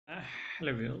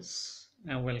Hello viewers,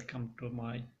 and welcome to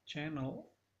my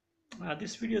channel.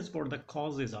 This video is about the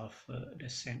causes of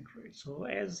dysentery. So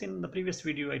as in the previous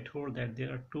video I told that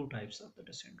there are two types of the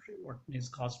dysentery. One is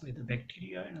caused by the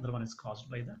bacteria, and another one is caused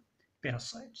by the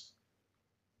parasites.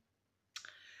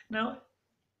 Now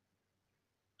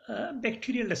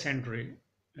bacterial dysentery,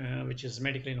 which is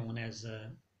medically known as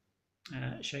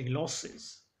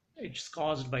shigellosis, it's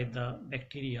caused by the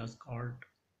bacteria called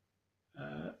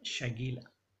shigella.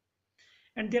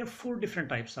 And there are four different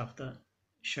types of the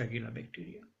shigella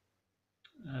bacteria,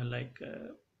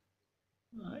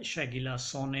 shigella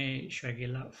sone,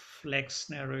 shigella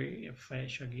flexneri,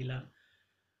 shigella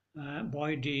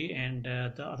boydii, and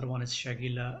the other one is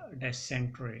shigella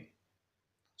dysentery.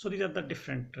 So these are the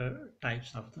different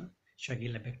types of the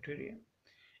shigella bacteria,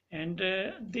 and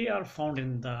they are found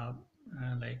in the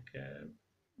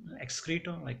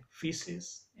excreta, like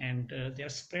feces, and they are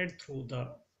spread through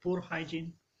the poor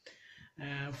hygiene.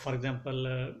 For example,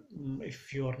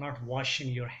 if you are not washing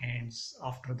your hands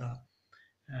after the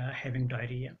having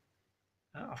diarrhea,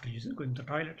 after going to the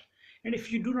toilet, and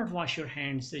if you do not wash your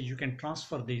hands, you can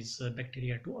transfer these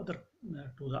bacteria to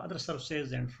the other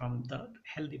surfaces, and from the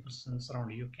healthy persons around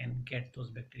you can get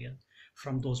those bacteria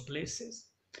from those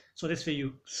places. So this way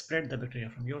you spread the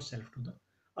bacteria from yourself to the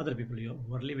other people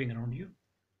who are living around you.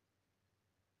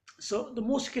 So the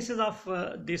most cases of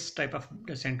this type of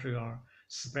dysentery are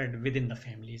spread within the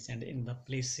families and in the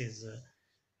places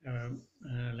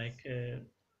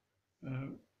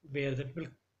where that will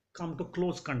come to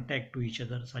close contact to each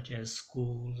other, such as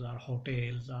schools or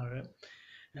hotels or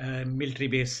military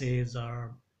bases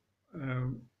or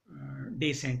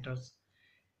day centers.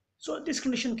 So this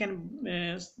condition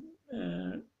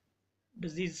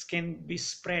disease can be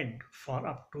spread for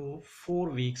up to 4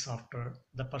 weeks after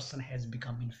the person has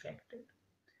become infected.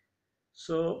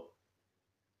 So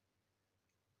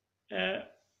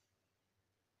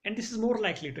and this is more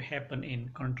likely to happen in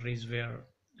countries where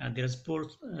there is poor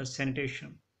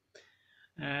sanitation,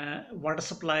 water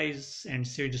supplies and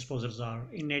sewage disposals are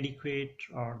inadequate,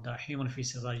 or the human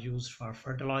feces are used for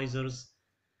fertilizers,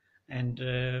 and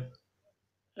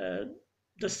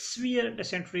the severe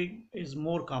dysentery is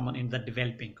more common in the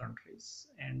developing countries,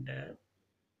 and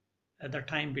at the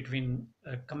time between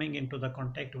coming into the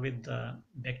contact with the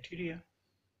bacteria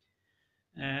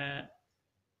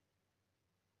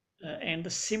and the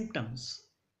symptoms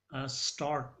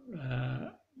start,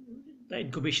 the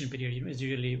incubation period is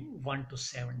usually 1 to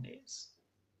 7 days.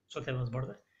 So that was about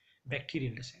the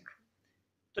bacterial dysentery.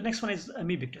 The next one is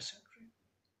amoebic dysentery.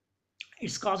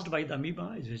 It's caused by the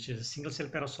amoeba, which is a single cell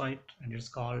parasite, and it's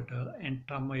called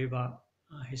Entamoeba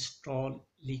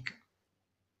histolytica.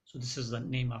 So this is the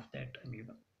name of that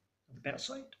amoeba, the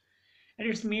parasite, and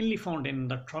it's mainly found in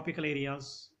the tropical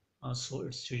areas. So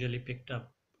it's usually picked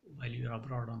up while you're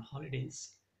abroad on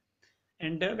holidays.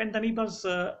 And when the amoebas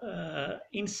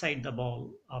inside the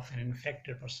ball of an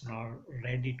infected person are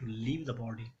ready to leave the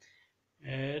body,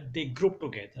 they group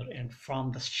together and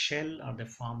form the shell, or they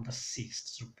form the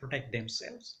cysts to protect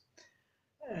themselves.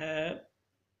 Uh,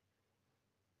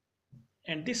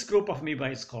 and this group of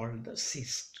amoeba is called the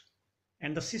cyst.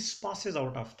 And the cyst passes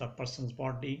out of the person's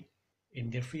body in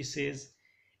their feces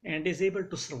and is able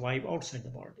to survive outside the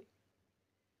body.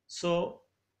 So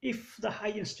if the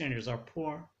hygiene standards are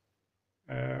poor,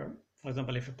 for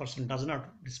example, if a person does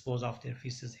not dispose of their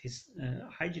feces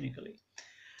hygienically,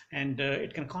 and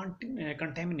it can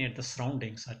contaminate the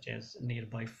surroundings, such as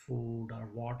nearby food or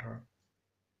water.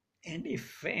 And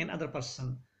if another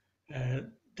person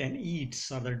then eats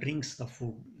or drinks the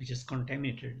food which is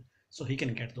contaminated, so he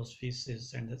can get those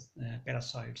feces and the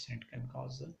parasites, and can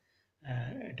cause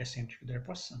dysentery to their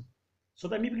person. So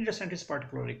the amoebic dysentery is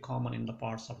particularly common in the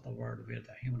parts of the world where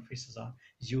the human feces are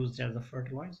used as the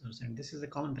fertilizers, and this is a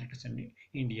common practice in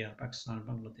India, Pakistan,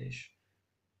 Bangladesh.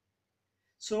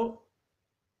 So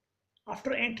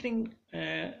after entering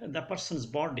the person's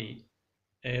body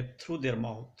through their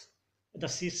mouth, the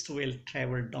cysts will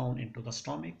travel down into the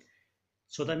stomach.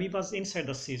 So the amoebas inside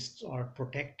the cysts are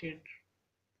protected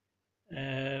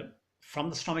from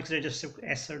the stomach's digestive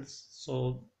acids,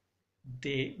 so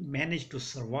they manage to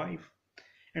survive.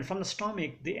 And from the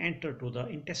stomach, they enter to the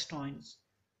intestines,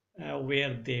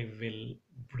 where they will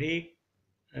break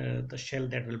the shell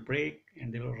that will break,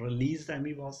 and they will release the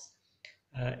amoebas,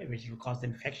 which will cause the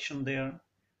infection there.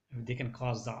 They can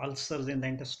cause the ulcers in the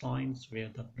intestines, where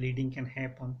the bleeding can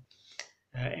happen,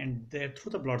 and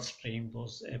through the bloodstream,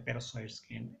 those parasites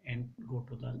can go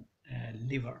to the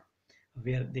liver,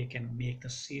 where they can make the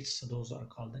cysts. Those are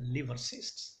called the liver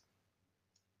cysts.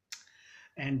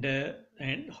 And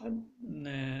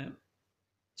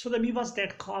So the amoebas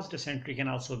that cause dysentery can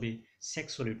also be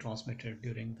sexually transmitted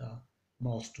during the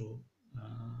mouth to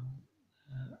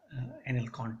anal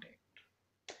contact.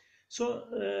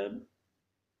 So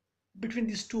between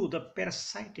these two, the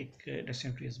parasitic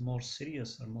dysentery is more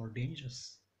serious or more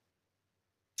dangerous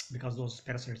because those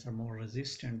parasites are more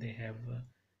resistant. They have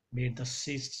made the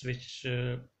cysts, which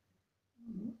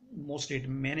mostly it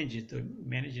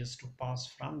manages to pass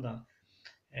from the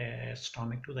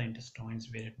stomach to the intestines,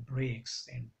 where it breaks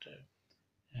and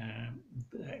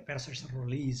parasites are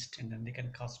released, and then they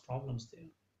can cause problems there.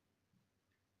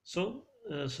 So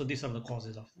these are the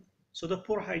causes of them. So the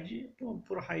poor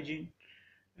hygiene,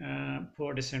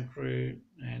 poor dysentery,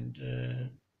 and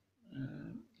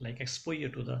like exposure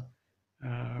to the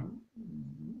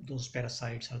those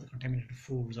parasites or the contaminated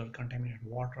foods or contaminated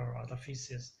water or the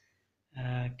feces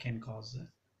can cause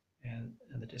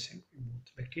the dysentery,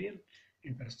 both bacterial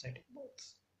and parasitic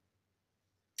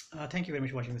both. Thank you very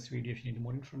much for watching this video. If you need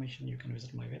more information, you can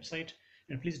visit my website,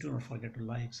 and please do not forget to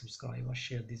like, subscribe, or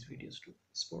share these videos to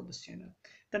support this channel.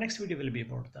 The next video will be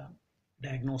about the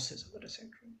diagnosis of the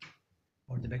dysentery,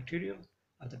 or the bacterial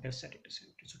or the parasitic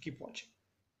dysentery. So keep watching.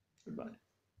 Goodbye.